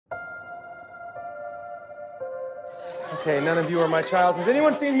Okay, none of you are my child. Has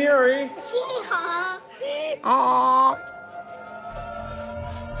anyone seen Miri? Aww.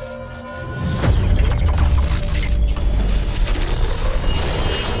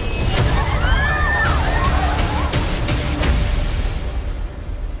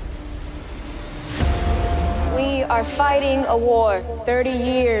 We are fighting a war 30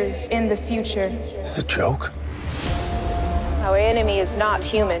 years in the future. Is this a joke? Our enemy is not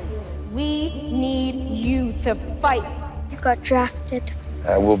human. We need you to fight. You got drafted.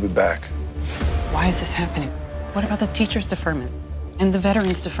 I will be back. Why is this happening? What about the teachers' deferment and the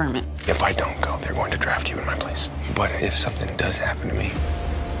veterans' deferment? If I don't go, they're going to draft you in my place. But if something does happen to me,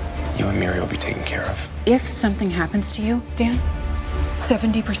 you and Miri will be taken care of. If something happens to you, Dan,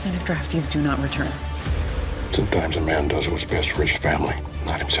 70% of draftees do not return. Sometimes a man does what's best for his family,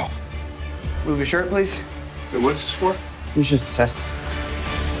 not himself. Move your shirt, please. Wait, what's this for? It was just a test.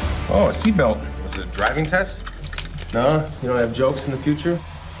 Oh, a seatbelt. Was it a driving test? No? You don't have jokes in the future?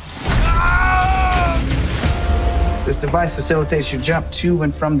 This device facilitates your jump to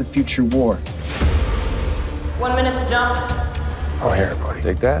and from the future war. 1 minute to jump. Oh, here, buddy.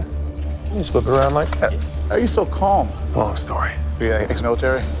 Take that. You just whip it around like that. How are you so calm? Long story. Are you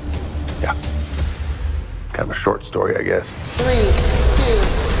ex-military? Yeah. Kind of a short story, I guess. 3,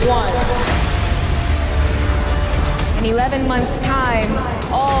 2, 1. In 11 months' time,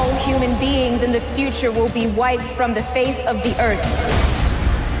 all human beings in the future will be wiped from the face of the earth.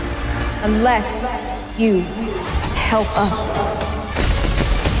 Unless you help us.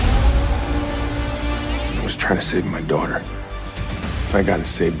 I was trying to save my daughter. If I gotta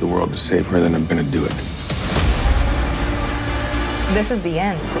save the world to save her, then I'm gonna do it. This is the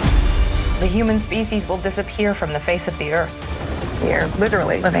end. The human species will disappear from the face of the earth. We are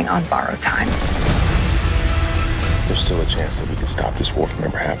literally living on borrowed time. There's still a chance that we can stop this war from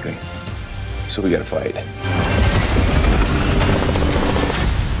ever happening. So we gotta fight.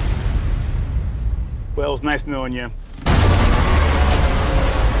 Well, it's nice knowing you.